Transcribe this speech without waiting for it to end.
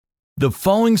The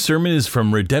following sermon is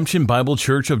from Redemption Bible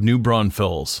Church of New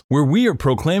Braunfels, where we are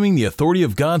proclaiming the authority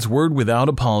of God's Word without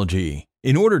apology,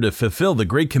 in order to fulfill the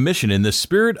Great Commission in the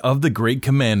spirit of the Great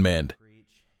Commandment.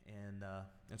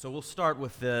 And so we'll start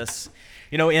with this.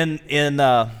 You know, in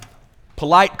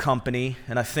polite company,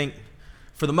 and I think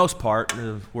for the most part,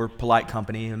 we're polite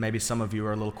company, and maybe some of you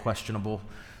are a little questionable,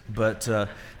 but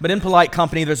in polite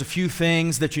company, there's a few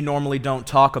things that you normally don't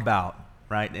talk about,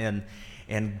 right?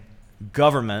 And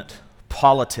government,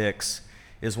 politics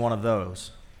is one of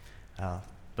those.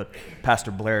 But Pastor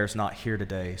Blair's not here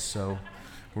today, so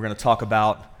we're going to talk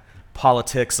about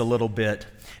politics a little bit.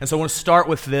 And so I want to start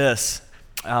with this.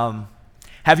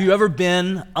 Have you ever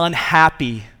been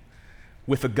unhappy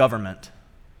with the government?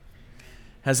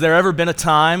 Has there ever been a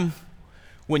time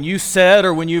when you said,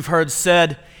 or when you've heard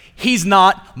said, he's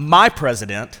not my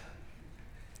president,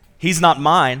 he's not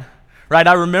mine, right?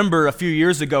 I remember a few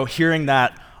years ago hearing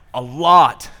that a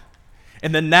lot.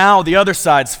 And then now the other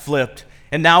side's flipped,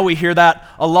 and now we hear that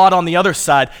a lot on the other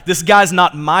side. This guy's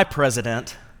not my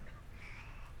president.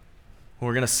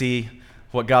 We're going to see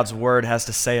what God's Word has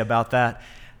to say about that.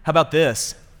 How about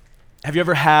this? Have you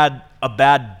ever had a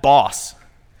bad boss,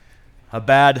 a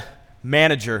bad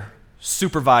manager,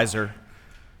 supervisor,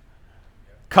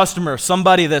 customer,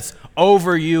 somebody that's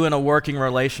over you in a working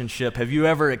relationship? Have you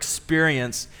ever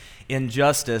experienced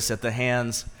injustice at the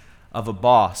hands of a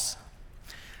boss?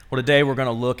 Well, today we're going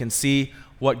to look and see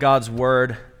what God's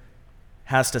Word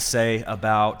has to say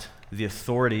about the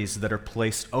authorities that are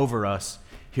placed over us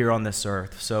here on this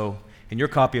earth. So, in your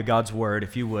copy of God's Word,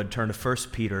 if you would, turn to 1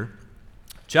 Peter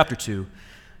chapter 2,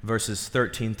 verses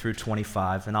 13 through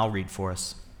 25, and I'll read for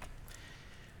us.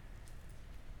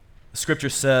 The Scripture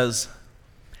says,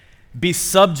 "Be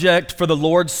subject for the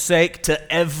Lord's sake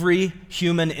to every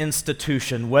human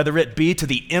institution, whether it be to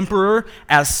the emperor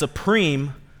as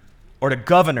supreme, or to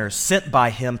governors sent by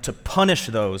him to punish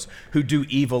those who do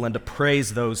evil and to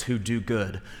praise those who do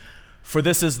good. For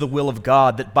this is the will of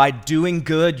God, that by doing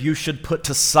good you should put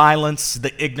to silence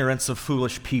the ignorance of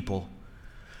foolish people.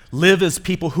 Live as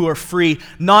people who are free,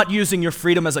 not using your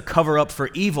freedom as a cover-up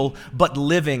for evil, but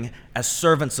living as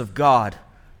servants of God.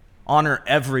 Honor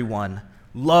everyone,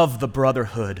 love the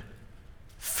brotherhood,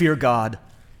 fear God,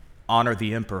 honor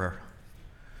the emperor.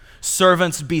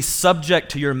 Servants, be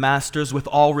subject to your masters with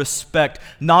all respect,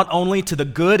 not only to the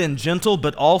good and gentle,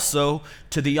 but also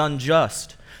to the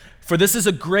unjust. For this is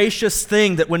a gracious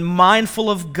thing, that when mindful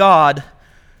of God,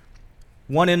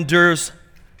 one endures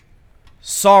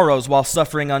sorrows while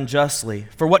suffering unjustly.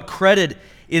 For what credit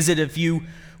is it if you,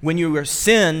 when you are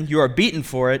sin, you are beaten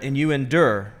for it and you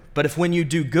endure? But if when you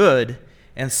do good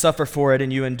and suffer for it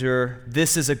and you endure,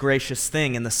 this is a gracious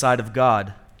thing in the sight of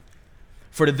God.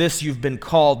 For to this you've been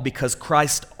called, because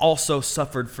Christ also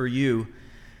suffered for you,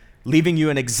 leaving you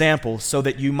an example so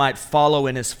that you might follow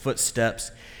in his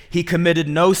footsteps. He committed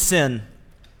no sin,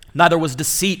 neither was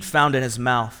deceit found in his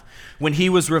mouth. When he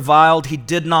was reviled, he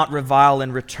did not revile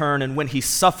in return, and when he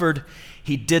suffered,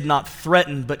 he did not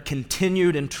threaten, but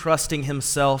continued entrusting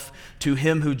himself to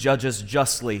him who judges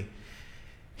justly.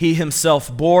 He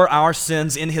himself bore our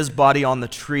sins in his body on the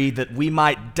tree, that we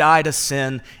might die to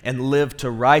sin and live to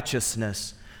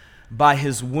righteousness. By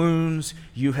his wounds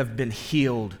you have been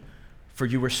healed, for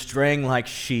you were straying like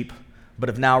sheep, but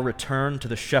have now returned to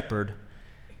the shepherd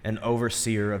and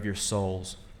overseer of your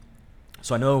souls."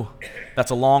 So I know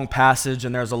that's a long passage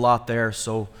and there's a lot there,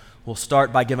 so we'll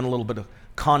start by giving a little bit of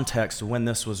context of when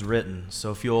this was written.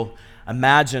 So if you'll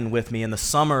imagine with me, in the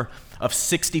summer of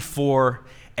 64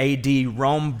 A.D.,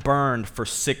 Rome burned for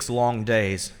 6 long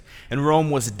days, and Rome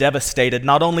was devastated.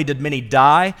 Not only did many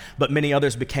die, but many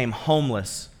others became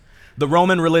homeless. The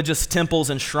Roman religious temples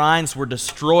and shrines were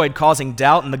destroyed, causing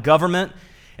doubt in the government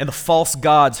and the false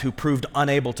gods who proved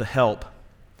unable to help.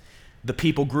 The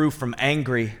people grew from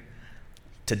angry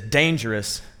to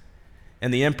dangerous,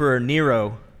 and the Emperor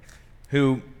Nero,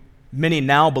 who many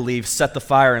now believe set the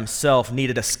fire himself,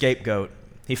 needed a scapegoat.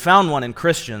 He found one in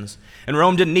Christians, and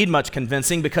Rome didn't need much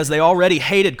convincing because they already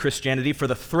hated Christianity for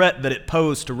the threat that it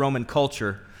posed to Roman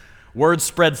culture. Word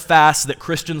spread fast that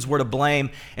Christians were to blame,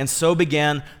 and so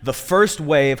began the first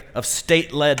wave of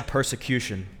state-led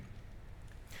persecution.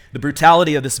 The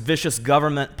brutality of this vicious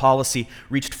government policy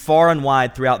reached far and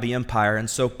wide throughout the empire, and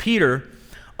so Peter,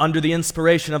 under the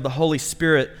inspiration of the Holy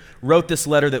Spirit, wrote this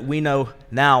letter that we know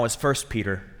now as 1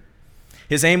 Peter.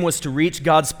 His aim was to reach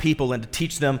God's people and to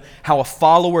teach them how a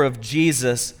follower of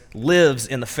Jesus lives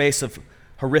in the face of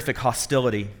horrific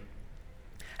hostility,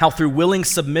 how through willing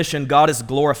submission God is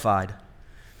glorified.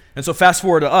 And so fast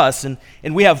forward to us, and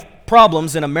we have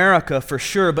problems in America for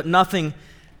sure, but nothing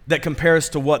that compares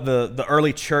to what the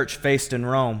early church faced in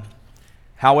Rome.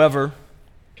 However,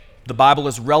 the Bible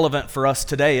is relevant for us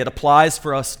today. It applies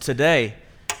for us today.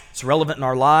 It's relevant in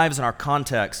our lives and our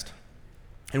context.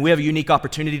 And we have a unique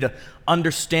opportunity to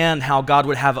understand how God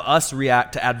would have us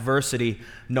react to adversity,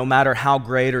 no matter how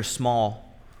great or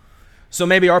small. So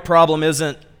maybe our problem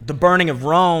isn't the burning of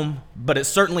Rome, but it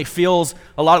certainly feels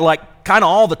a lot like, kind of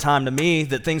all the time to me,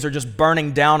 that things are just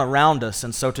burning down around us.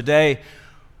 And so today,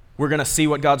 we're going to see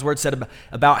what God's Word said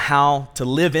about how to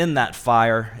live in that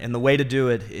fire, and the way to do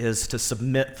it is to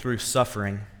submit through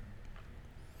suffering.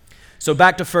 So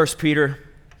back to 1 Peter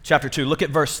chapter 2. Look at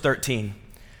verse 13.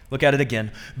 Look at it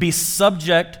again. Be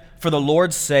subject for the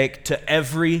Lord's sake to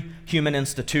every human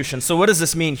institution. So what does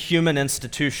this mean, human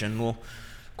institution? Well,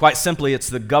 quite simply, it's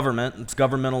the government. It's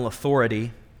governmental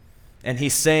authority. And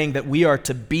he's saying that we are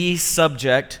to be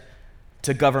subject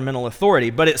to governmental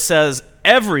authority. But it says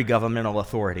every governmental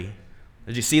authority.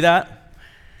 Did you see that?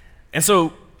 And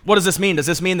so what does this mean? Does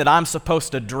this mean that I'm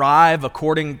supposed to drive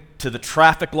according to the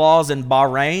traffic laws in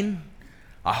Bahrain?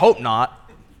 I hope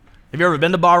not. Have you ever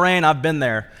been to Bahrain? I've been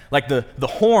there. Like the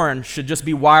horn should just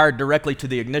be wired directly to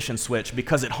the ignition switch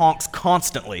because it honks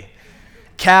constantly.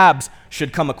 Cabs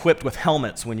should come equipped with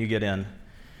helmets when you get in.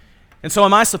 And so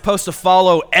am I supposed to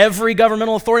follow every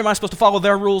governmental authority? Am I supposed to follow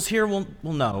their rules here? Well,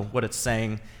 no. What it's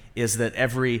saying is that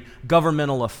every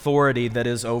governmental authority that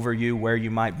is over you where you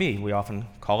might be. We often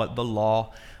call it the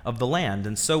law of the land.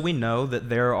 And so we know that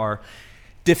there are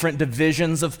different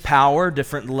divisions of power,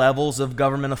 different levels of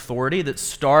government authority that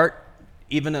start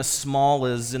even as small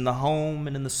as in the home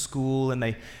and in the school, and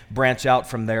they branch out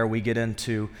from there. We get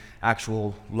into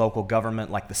actual local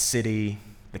government like the city,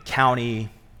 the county,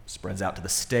 spreads out to the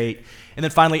state, and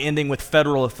then finally ending with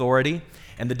federal authority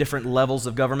and the different levels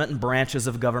of government and branches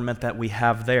of government that we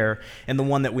have there. And the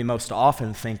one that we most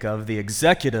often think of, the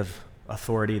executive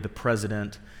authority, the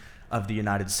President of the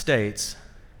United States.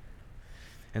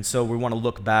 And so we want to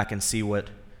look back and see what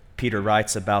Peter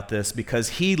writes about this, because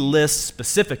he lists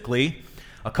specifically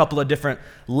a couple of different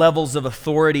levels of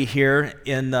authority here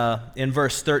in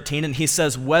verse 13. And he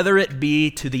says, whether it be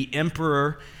to the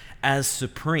emperor as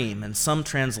supreme. And some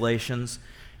translations,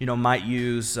 might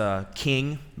use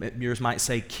king. Yours might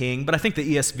say king. But I think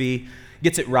the ESV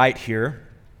gets it right here.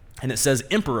 And it says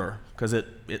emperor, because it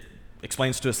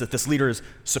explains to us that this leader is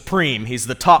supreme. He's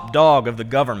the top dog of the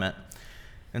government.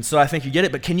 And so I think you get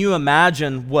it, but can you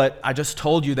imagine what I just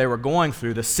told you they were going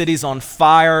through? The city's on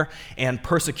fire and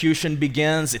persecution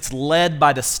begins. It's led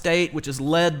by the state, which is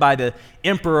led by the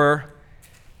emperor,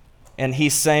 and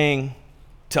he's saying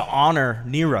to honor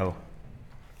Nero.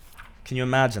 Can you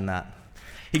imagine that?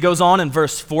 He goes on in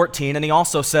verse 14, and he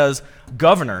also says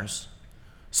governors.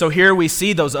 So here we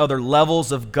see those other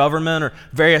levels of government or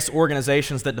various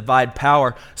organizations that divide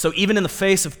power. So even in the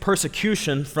face of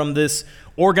persecution from this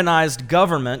organized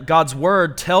government, God's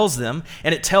word tells them,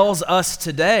 and it tells us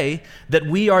today, that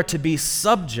we are to be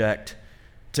subject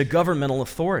to governmental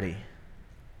authority.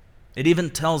 It even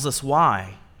tells us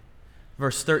why.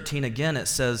 Verse 13 again, it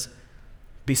says,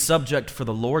 be subject for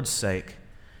the Lord's sake.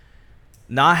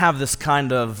 Now I have this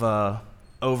kind of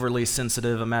overly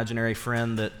sensitive imaginary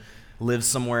friend that lives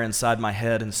somewhere inside my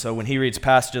head, and so when he reads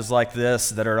passages like this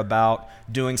that are about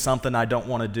doing something I don't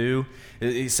want to do,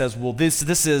 he says, well, this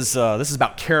is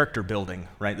about character building,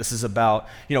 right? This is about,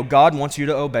 God wants you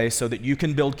to obey so that you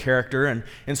can build character, and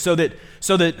so that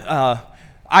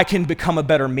I can become a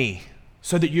better me,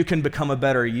 so that you can become a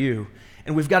better you.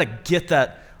 And we've got to get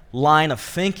that line of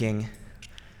thinking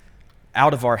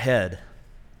out of our head.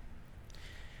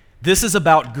 This is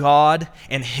about God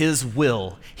and His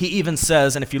will. He even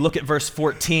says, and if you look at verse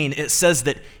 14, it says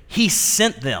that He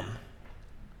sent them.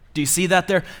 Do you see that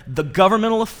there? The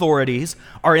governmental authorities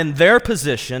are in their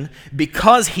position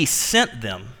because He sent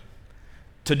them.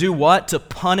 To do what? To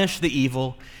punish the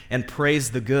evil and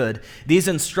praise the good. These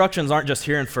instructions aren't just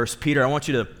here in 1 Peter. I want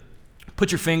you to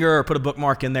put your finger or put a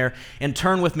bookmark in there and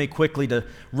turn with me quickly to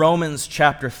Romans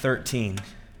chapter 13.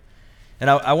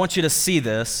 And I want you to see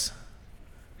this.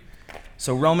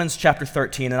 So Romans chapter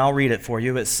 13, and I'll read it for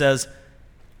you. It says,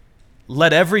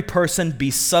 let every person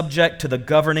be subject to the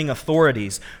governing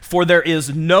authorities, for there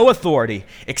is no authority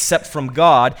except from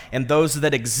God, and those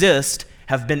that exist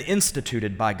have been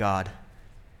instituted by God.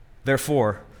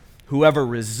 Therefore, whoever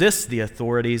resists the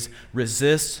authorities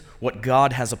resists what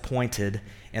God has appointed,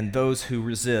 and those who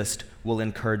resist will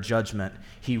incur judgment.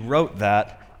 He wrote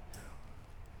that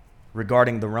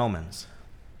regarding the Romans.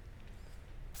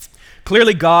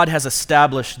 Clearly, God has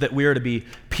established that we are to be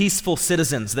peaceful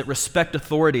citizens that respect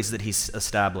authorities that He's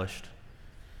established.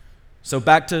 So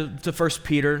back to 1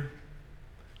 Peter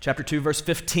chapter 2, verse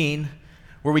 15,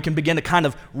 where we can begin to kind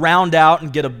of round out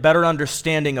and get a better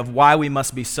understanding of why we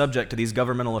must be subject to these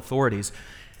governmental authorities.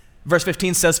 Verse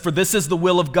 15 says, "For this is the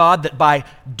will of God, that by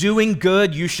doing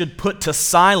good you should put to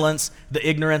silence the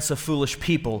ignorance of foolish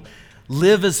people.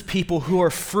 Live as people who are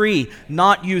free,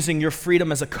 not using your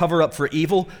freedom as a cover-up for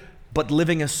evil, but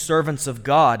living as servants of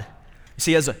God." You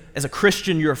see, as a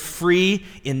Christian, you're free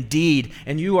indeed,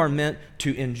 and you are meant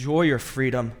to enjoy your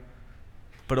freedom,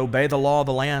 but obey the law of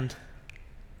the land.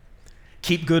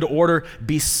 Keep good order,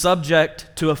 be subject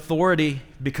to authority,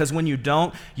 because when you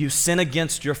don't, you sin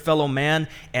against your fellow man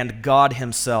and God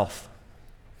himself.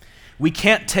 We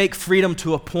can't take freedom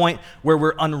to a point where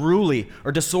we're unruly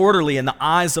or disorderly in the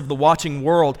eyes of the watching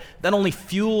world. That only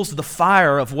fuels the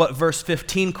fire of what verse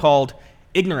 15 called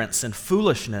ignorance and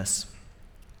foolishness.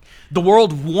 The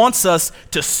world wants us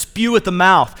to spew at the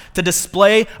mouth, to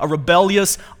display a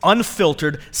rebellious,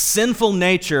 unfiltered, sinful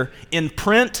nature in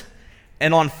print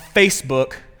and on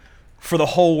Facebook for the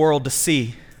whole world to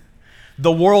see.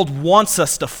 The world wants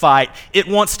us to fight. It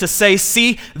wants to say,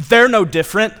 see, they're no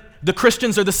different. The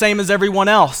Christians are the same as everyone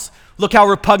else. Look how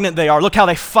repugnant they are. Look how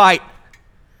they fight.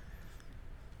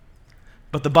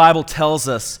 But the Bible tells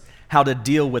us how to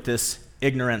deal with this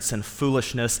ignorance and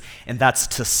foolishness, and that's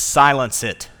to silence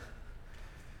it.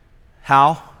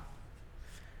 How?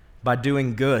 By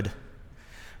doing good.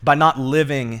 By not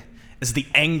living as the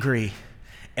angry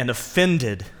and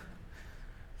offended,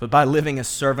 but by living as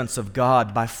servants of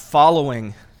God, by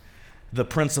following the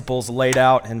principles laid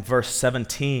out in verse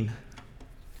 17.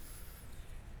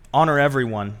 Honor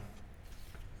everyone,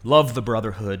 love the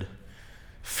brotherhood,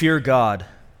 fear God.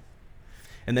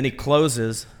 And then he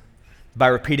closes by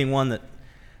repeating one that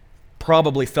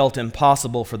probably felt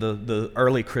impossible for the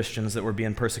early Christians that were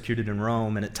being persecuted in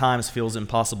Rome, and at times feels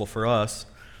impossible for us,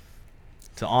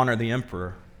 to honor the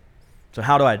emperor. So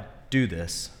how do I do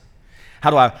this? How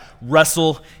do I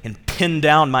wrestle and pin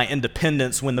down my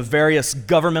independence when the various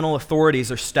governmental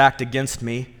authorities are stacked against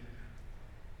me?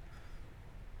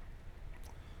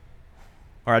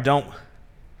 Or I don't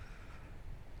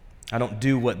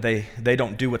do what they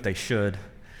don't do what they should.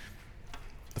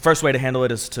 The first way to handle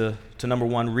it is to number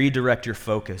one, redirect your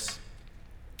focus.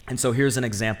 And so here's an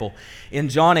example. In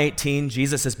John 18,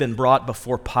 Jesus has been brought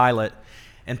before Pilate,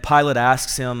 and Pilate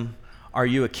asks him, "Are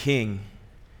you a king?"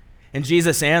 And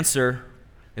Jesus' answer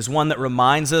is one that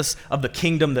reminds us of the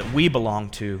kingdom that we belong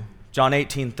to. John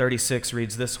 18:36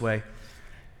 reads this way.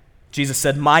 Jesus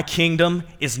said, "My kingdom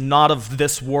is not of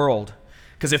this world.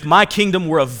 Because if my kingdom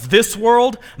were of this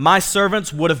world, my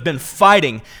servants would have been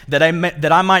fighting that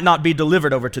I might not be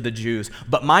delivered over to the Jews.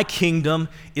 But my kingdom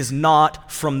is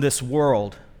not from this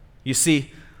world." You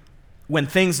see, when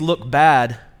things look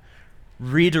bad,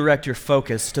 redirect your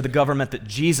focus to the government that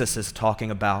Jesus is talking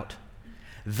about.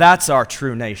 That's our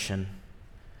true nation.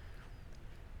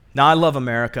 Now, I love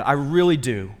America. I really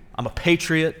do. I'm a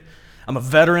patriot. I'm a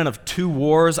veteran of 2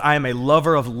 wars. I am a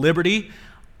lover of liberty.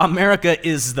 America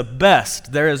is the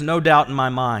best. There is no doubt in my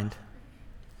mind.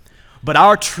 But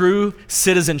our true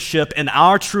citizenship and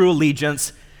our true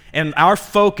allegiance and our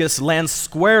focus lands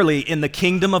squarely in the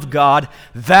kingdom of God.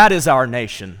 That is our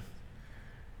nation.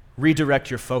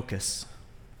 Redirect your focus.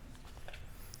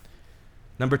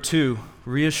 Number 2,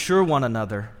 reassure one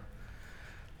another.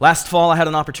 Last fall, I had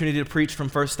an opportunity to preach from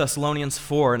 1 Thessalonians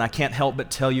 4, and I can't help but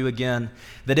tell you again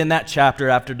that in that chapter,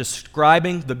 after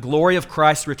describing the glory of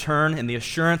Christ's return and the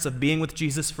assurance of being with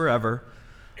Jesus forever,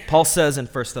 Paul says in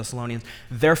 1 Thessalonians,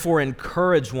 "Therefore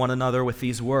encourage one another with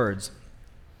these words."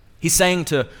 He's saying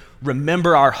to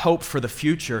remember our hope for the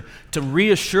future, to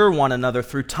reassure one another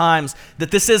through times that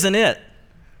this isn't it.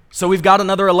 So we've got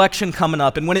another election coming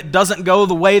up, and when it doesn't go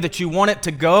the way that you want it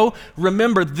to go,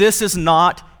 remember this is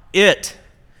not it.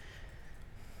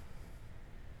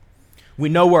 We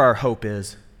know where our hope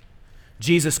is,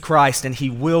 Jesus Christ, and He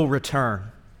will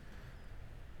return.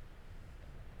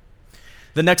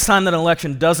 The next time that an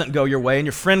election doesn't go your way and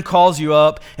your friend calls you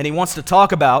up and he wants to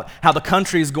talk about how the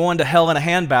country is going to hell in a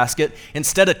handbasket,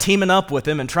 instead of teaming up with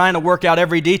him and trying to work out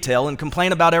every detail and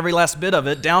complain about every last bit of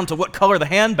it down to what color the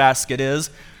handbasket is,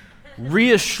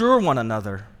 reassure one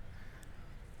another,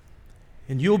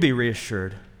 and you'll be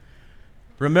reassured.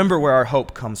 Remember where our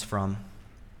hope comes from.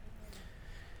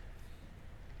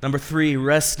 Number 3,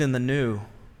 rest in the new.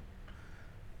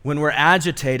 When we're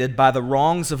agitated by the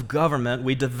wrongs of government,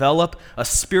 we develop a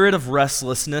spirit of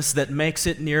restlessness that makes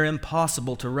it near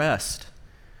impossible to rest.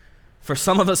 For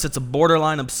some of us, it's a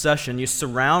borderline obsession. You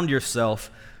surround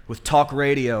yourself with talk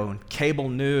radio and cable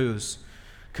news,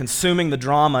 consuming the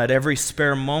drama at every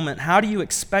spare moment. How do you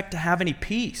expect to have any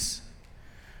peace?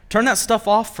 Turn that stuff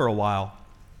off for a while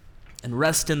and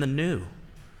rest in the new.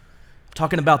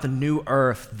 talking about the new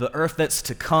earth, the earth that's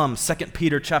to come. 2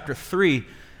 Peter chapter 3,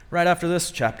 right after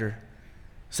this chapter,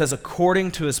 says,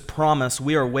 according to his promise,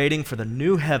 we are waiting for the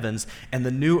new heavens and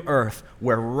the new earth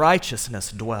where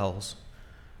righteousness dwells.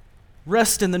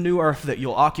 Rest in the new earth that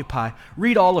you'll occupy.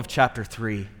 Read all of chapter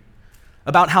 3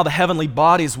 about how the heavenly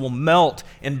bodies will melt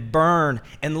and burn,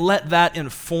 and let that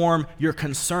inform your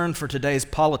concern for today's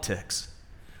politics.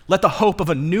 Let the hope of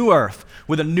a new earth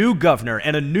with a new governor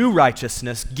and a new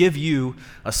righteousness give you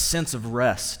a sense of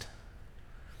rest.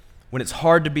 When it's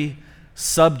hard to be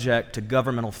subject to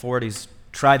governmental authorities,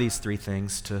 try these 3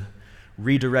 things to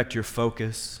redirect your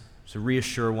focus, to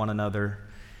reassure one another,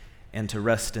 and to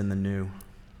rest in the new.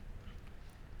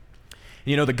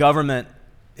 You know, the government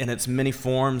in its many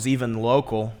forms, even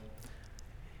local,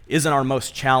 isn't our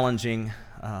most challenging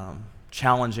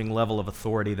level of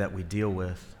authority that we deal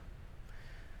with.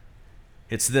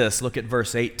 It's this. Look at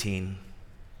verse 18.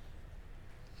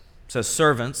 It says,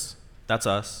 servants, that's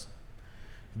us,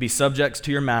 be subjects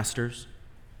to your masters,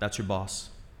 that's your boss,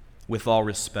 with all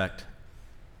respect.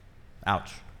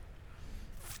 Ouch.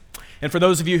 And for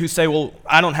those of you who say, well,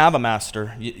 I don't have a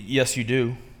master, yes, you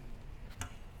do.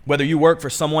 Whether you work for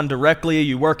someone directly,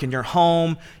 you work in your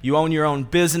home, you own your own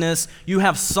business, you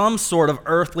have some sort of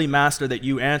earthly master that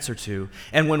you answer to.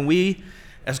 And when we,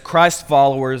 as Christ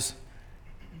followers,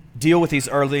 deal with these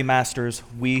earthly masters,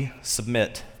 we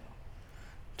submit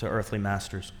to earthly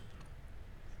masters.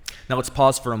 Now let's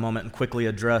pause for a moment and quickly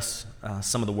address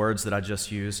some of the words that I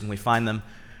just used, and we find them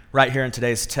right here in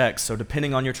today's text. So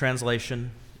depending on your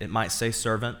translation, it might say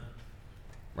servant,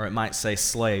 or it might say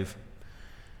slave.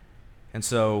 And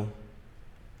so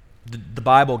the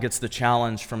Bible gets the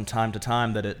challenge from time to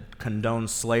time that it condones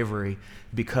slavery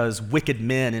because wicked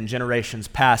men in generations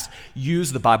past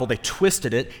used the Bible, they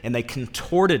twisted it, and they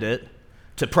contorted it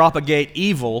to propagate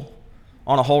evil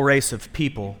on a whole race of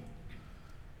people.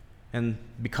 And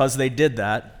because they did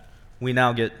that, we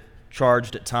now get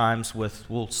charged at times with,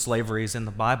 well, slavery is in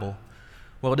the Bible.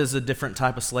 Well, it is a different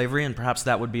type of slavery, and perhaps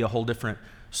that would be a whole different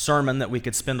sermon that we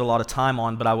could spend a lot of time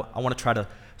on, but I want to try to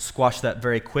squash that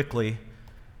very quickly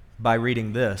by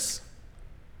reading this.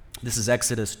 This is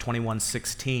Exodus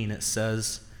 21:16. It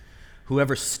says,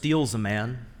 whoever steals a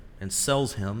man and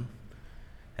sells him,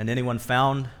 and anyone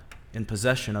found in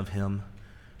possession of him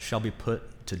shall be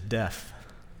put to death.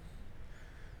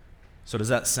 So does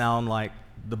that sound like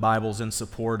the Bible's in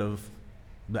support of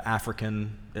the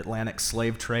African Atlantic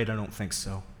slave trade? I don't think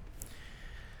so.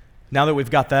 Now that we've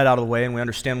got that out of the way and we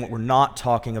understand what we're not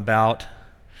talking about,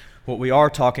 what we are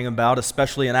talking about,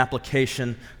 especially in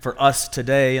application for us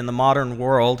today in the modern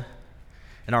world,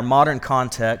 in our modern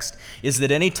context, is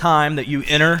that any time that you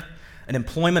enter an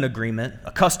employment agreement,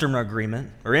 a customer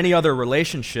agreement, or any other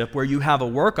relationship where you have a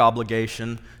work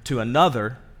obligation to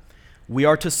another, we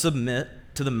are to submit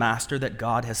to the master that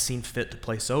God has seen fit to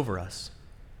place over us.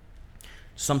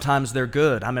 Sometimes they're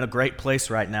good. I'm in a great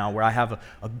place right now where I have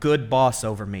a good boss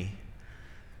over me.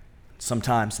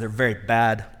 Sometimes they're very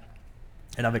bad,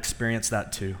 and I've experienced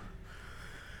that too.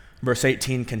 Verse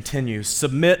 18 continues,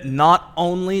 submit not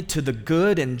only to the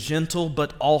good and gentle,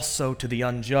 but also to the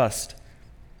unjust.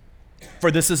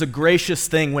 For this is a gracious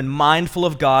thing when mindful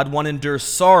of God, one endures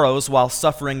sorrows while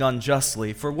suffering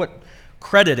unjustly. For what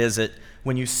credit is it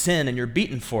when you sin and you're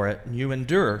beaten for it and you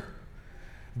endure?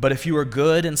 But if you are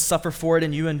good and suffer for it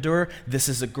and you endure, this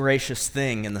is a gracious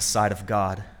thing in the sight of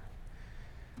God.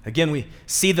 Again, we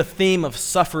see the theme of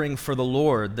suffering for the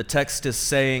Lord. The text is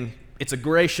saying it's a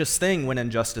gracious thing when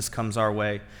injustice comes our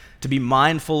way, to be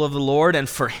mindful of the Lord and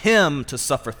for Him to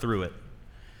suffer through it.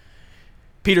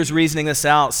 Peter's reasoning this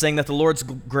out, saying that the Lord's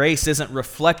grace isn't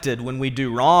reflected when we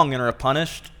do wrong and are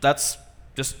punished. That's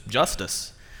just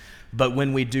justice. But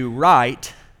when we do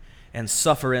right and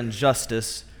suffer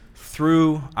injustice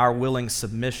through our willing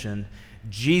submission,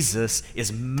 Jesus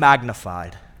is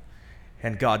magnified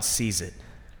and God sees it.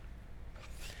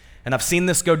 And I've seen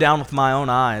this go down with my own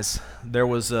eyes. There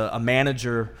was a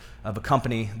manager of a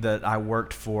company that I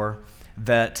worked for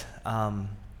that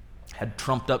had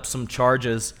trumped up some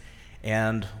charges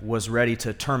and was ready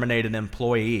to terminate an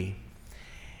employee.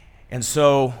 And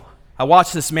so I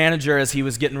watched this manager as he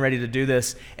was getting ready to do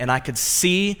this, and I could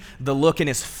see the look in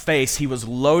his face. He was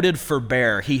loaded for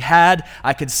bear.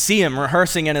 I could see him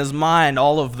rehearsing in his mind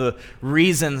all of the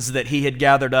reasons that he had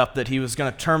gathered up that he was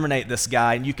going to terminate this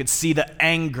guy, and you could see the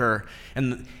anger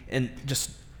and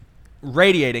just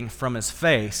radiating from his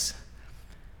face.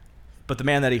 But the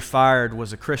man that he fired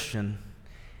was a Christian,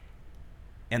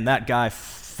 and that guy,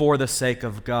 for the sake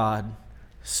of God,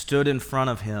 stood in front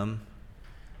of him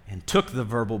and took the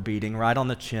verbal beating right on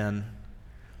the chin,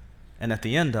 and at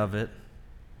the end of it,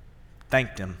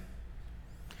 thanked him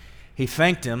He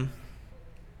thanked him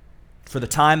for the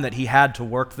time that he had to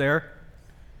work there.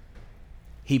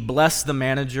 He blessed the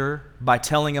manager by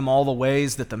telling him all the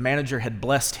ways that the manager had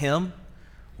blessed him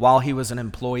while he was an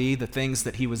employee, the things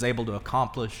that he was able to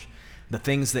accomplish, the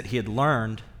things that he had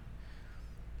learned.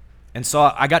 And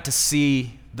so I got to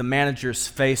see the manager's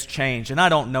face change. And I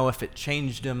don't know if it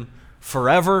changed him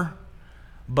forever,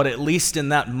 but at least in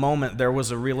that moment there was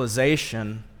a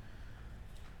realization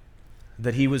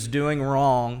that he was doing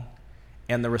wrong,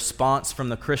 and the response from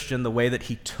the Christian, the way that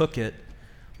he took it,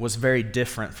 was very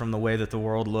different from the way that the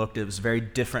world looked. It was very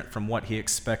different from what he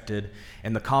expected.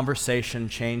 And the conversation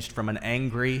changed from an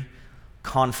angry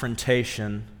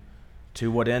confrontation to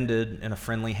what ended in a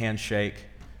friendly handshake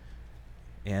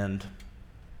and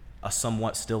a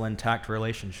somewhat still intact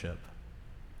relationship.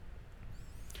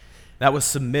 That was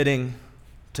submitting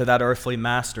to that earthly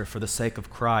master for the sake of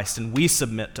Christ. And we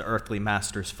submit to earthly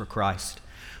masters for Christ.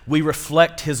 We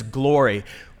reflect his glory.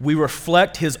 We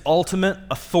reflect his ultimate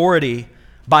authority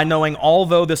by knowing,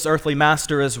 although this earthly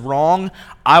master is wrong,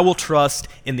 I will trust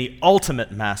in the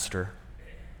ultimate master.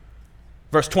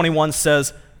 Verse 21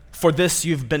 says, "For this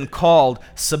you've been called."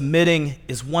 Submitting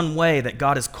is one way that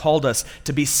God has called us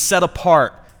to be set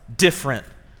apart, different,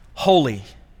 holy.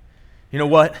 You know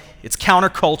what? It's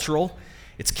countercultural,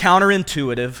 it's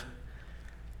counterintuitive,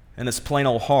 and it's plain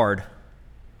old hard.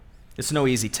 It's no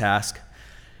easy task.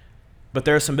 But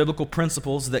there are some biblical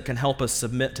principles that can help us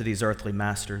submit to these earthly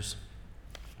masters.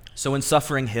 So when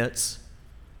suffering hits,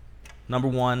 number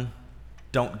one,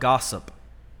 don't gossip.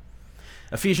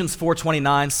 Ephesians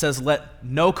 4:29 says, "Let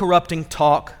no corrupting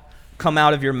talk come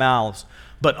out of your mouths,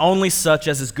 but only such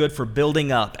as is good for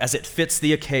building up, as it fits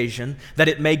the occasion, that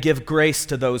it may give grace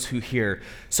to those who hear."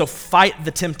 So fight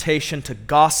the temptation to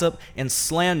gossip and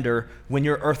slander when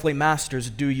your earthly masters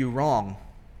do you wrong.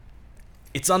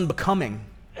 It's unbecoming.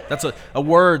 That's a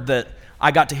word that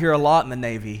I got to hear a lot in the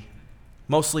Navy,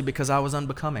 mostly because I was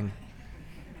unbecoming.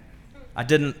 I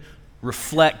didn't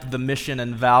reflect the mission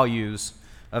and values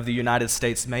of the United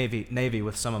States Navy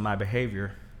with some of my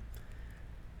behavior.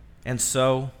 And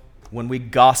so, when we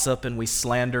gossip and we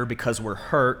slander because we're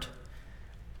hurt,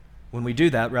 when we do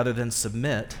that rather than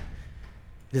submit,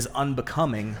 it is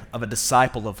unbecoming of a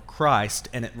disciple of Christ,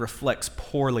 and it reflects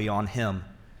poorly on him.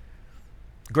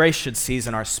 Grace should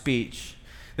season our speech.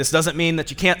 This doesn't mean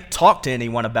that you can't talk to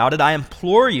anyone about it. I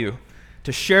implore you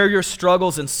to share your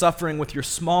struggles and suffering with your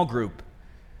small group.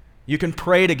 You can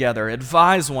pray together,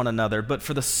 advise one another, but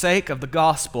for the sake of the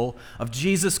gospel of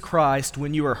Jesus Christ,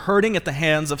 when you are hurting at the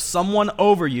hands of someone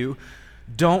over you,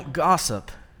 don't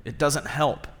gossip. It doesn't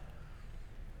help.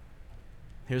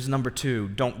 Here's number two,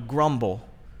 don't grumble.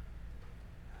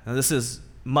 Now, this is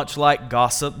much like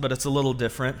gossip, but it's a little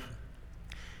different.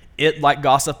 It, like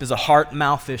gossip, is a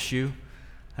heart-mouth issue.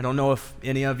 I don't know if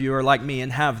any of you are like me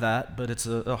and have that, but it's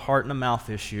a heart and a mouth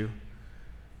issue.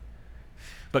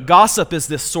 But gossip is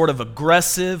this sort of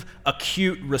aggressive,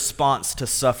 acute response to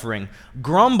suffering.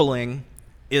 Grumbling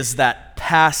is that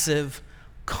passive,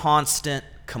 constant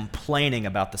complaining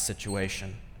about the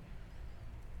situation.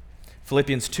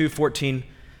 Philippians 2:14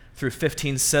 through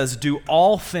 15 says, "Do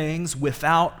all things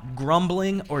without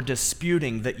grumbling or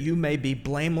disputing, that you may be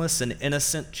blameless and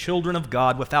innocent, children of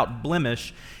God, without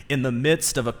blemish, in the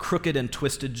midst of a crooked and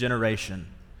twisted generation."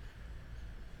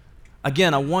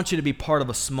 Again, I want you to be part of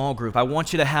a small group. I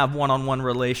want you to have one-on-one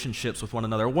relationships with one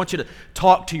another. I want you to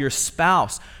talk to your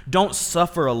spouse. Don't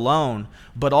suffer alone,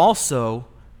 but also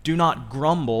do not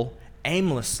grumble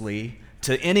aimlessly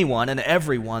to anyone and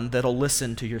everyone that'll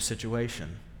listen to your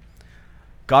situation.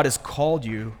 God has called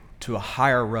you to a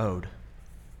higher road.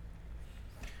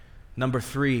 Number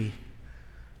three,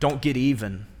 don't get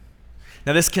even.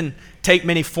 Now, this can take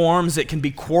many forms. It can be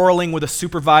quarreling with a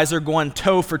supervisor, going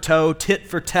toe for toe, tit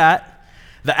for tat,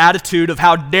 the attitude of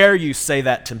 "how dare you say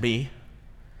that to me?"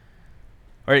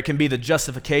 Or it can be the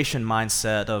justification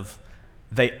mindset of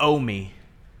 "they owe me."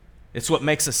 It's what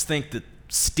makes us think that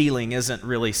stealing isn't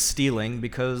really stealing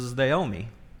because they owe me.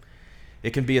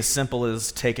 It can be as simple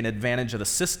as taking advantage of the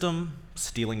system,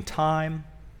 stealing time.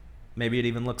 Maybe it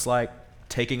even looks like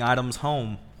taking items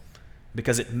home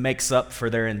because it makes up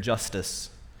for their injustice.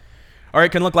 Or it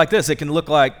can look like this. It can look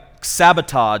like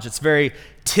sabotage. It's very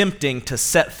tempting to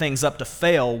set things up to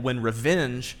fail when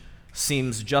revenge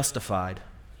seems justified.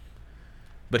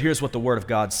 But here's what the Word of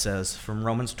God says from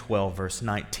Romans 12, verse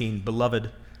 19.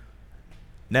 "Beloved,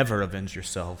 never avenge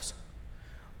yourselves,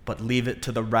 but leave it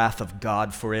to the wrath of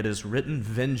God, for it is written,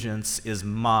 'Vengeance is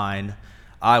mine,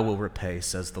 I will repay,'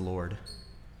 says the Lord."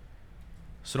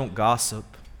 So don't gossip,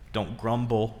 don't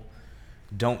grumble,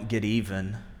 don't get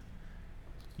even.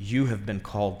 You have been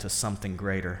called to something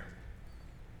greater.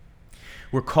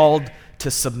 We're called to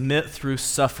submit through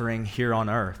suffering here on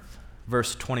earth.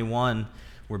 Verse 21,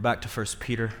 we're back to 1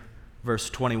 Peter. Verse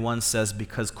 21 says,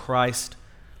 because Christ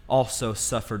also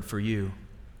suffered for you,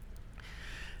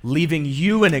 leaving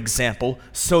you an example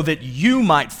so that you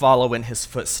might follow in his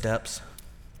footsteps.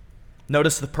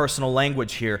 Notice the personal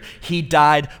language here. He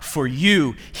died for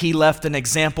you. He left an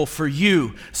example for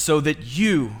you so that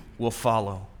you will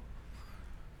follow.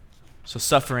 So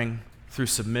suffering through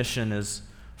submission is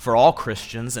for all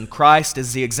Christians, and Christ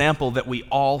is the example that we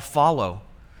all follow.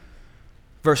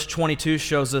 Verse 22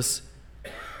 shows us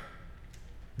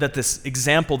that this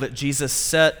example that Jesus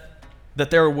set,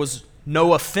 that there was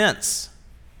no offense.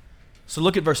 So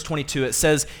look at verse 22. It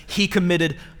says, he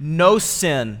committed no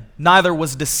sin, neither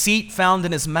was deceit found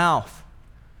in his mouth.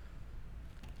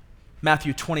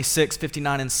 Matthew 26,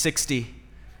 59 and 60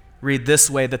 read this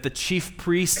way, that the chief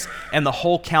priests and the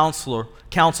whole council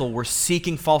were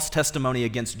seeking false testimony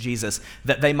against Jesus,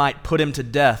 that they might put him to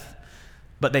death,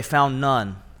 but they found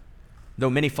none, though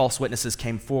many false witnesses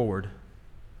came forward.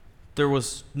 There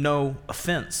was no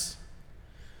offense.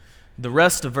 The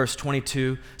rest of verse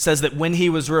 22 says that when he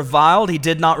was reviled, he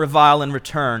did not revile in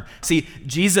return. See,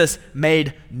 Jesus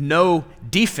made no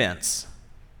defense.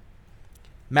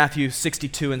 Matthew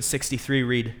 62 and 63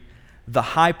 read, the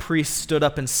high priest stood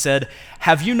up and said,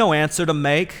 have you no answer to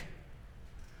make?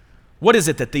 What is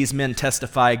it that these men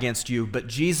testify against you? But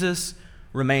Jesus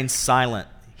remained silent.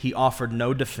 He offered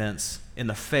no defense in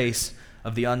the face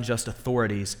of the unjust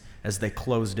authorities as they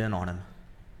closed in on him.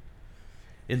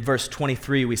 In verse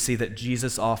 23, we see that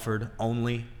Jesus offered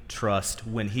only trust.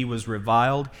 When he was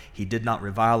reviled, he did not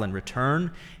revile in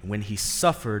return. When he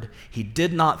suffered, he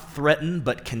did not threaten,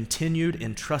 but continued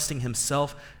entrusting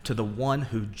himself to the one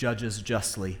who judges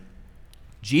justly.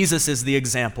 Jesus is the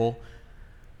example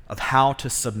of how to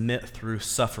submit through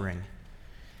suffering.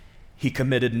 He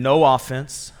committed no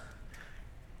offense,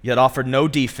 yet offered no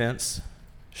defense,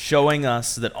 showing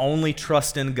us that only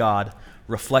trust in God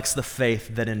reflects the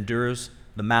faith that endures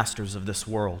the masters of this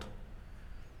world.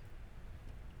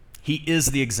 He is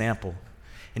the example,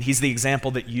 and he's the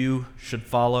example that you should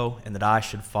follow and that I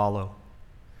should follow.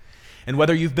 And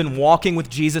whether you've been walking with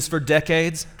Jesus for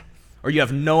decades or you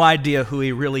have no idea who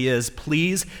he really is,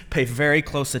 please pay very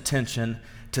close attention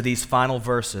to these final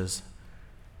verses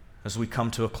as we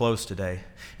come to a close today,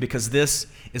 because this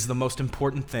is the most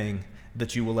important thing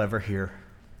that you will ever hear.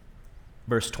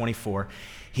 Verse 24,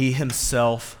 he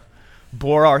himself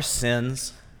bore our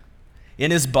sins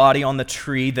in his body on the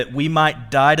tree that we might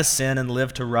die to sin and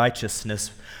live to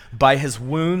righteousness. By his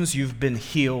wounds you've been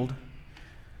healed.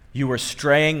 You were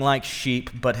straying like sheep,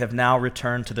 but have now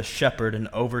returned to the shepherd and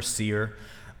overseer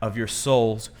of your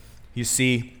souls. You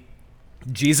see,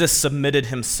 Jesus submitted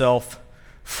himself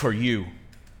for you.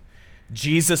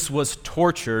 Jesus was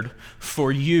tortured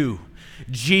for you.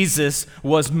 Jesus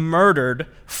was murdered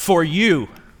for you.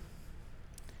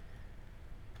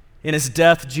 In his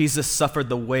death, Jesus suffered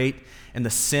the weight and the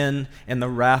sin and the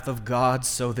wrath of God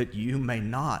so that you may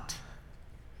not.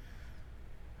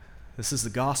 This is the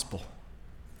gospel.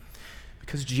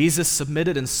 Because Jesus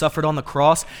submitted and suffered on the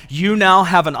cross, you now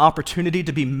have an opportunity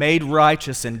to be made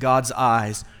righteous in God's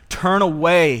eyes. Turn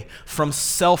away from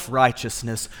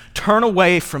self-righteousness. Turn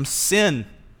away from sin.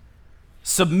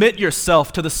 Submit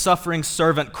yourself to the suffering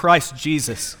servant, Christ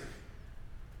Jesus.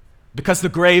 Because the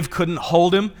grave couldn't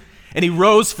hold him, and he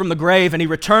rose from the grave and he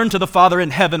returned to the Father in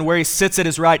heaven where he sits at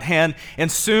his right hand,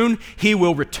 and soon he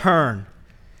will return.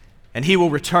 And he will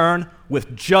return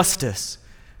with justice,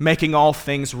 making all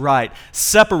things right,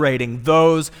 separating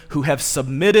those who have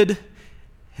submitted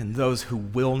and those who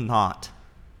will not.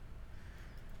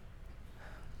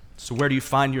 So where do you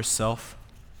find yourself?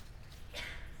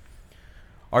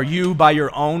 Are you by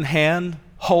your own hand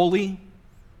holy?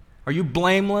 Are you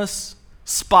blameless,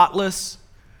 spotless?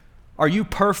 Are you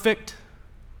perfect?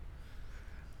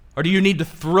 Or do you need to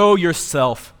throw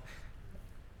yourself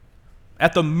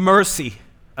at the mercy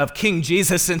of King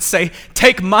Jesus and say,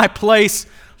 take my place,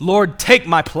 Lord, take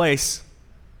my place?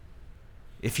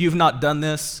 If you've not done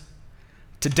this,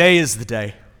 today is the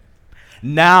day.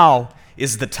 Now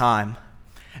is the time.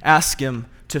 Ask him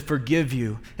to forgive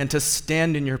you and to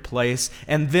stand in your place,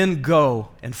 and then go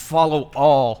and follow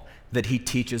all that he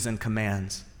teaches and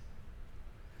commands.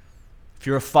 If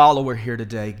you're a follower here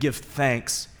today, give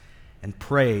thanks and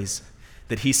praise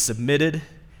that he submitted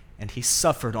and he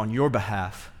suffered on your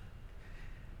behalf,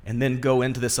 and then go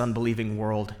into this unbelieving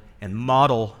world and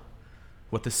model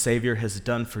what the Savior has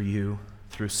done for you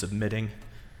through submitting,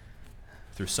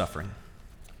 through suffering.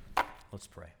 Let's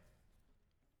pray.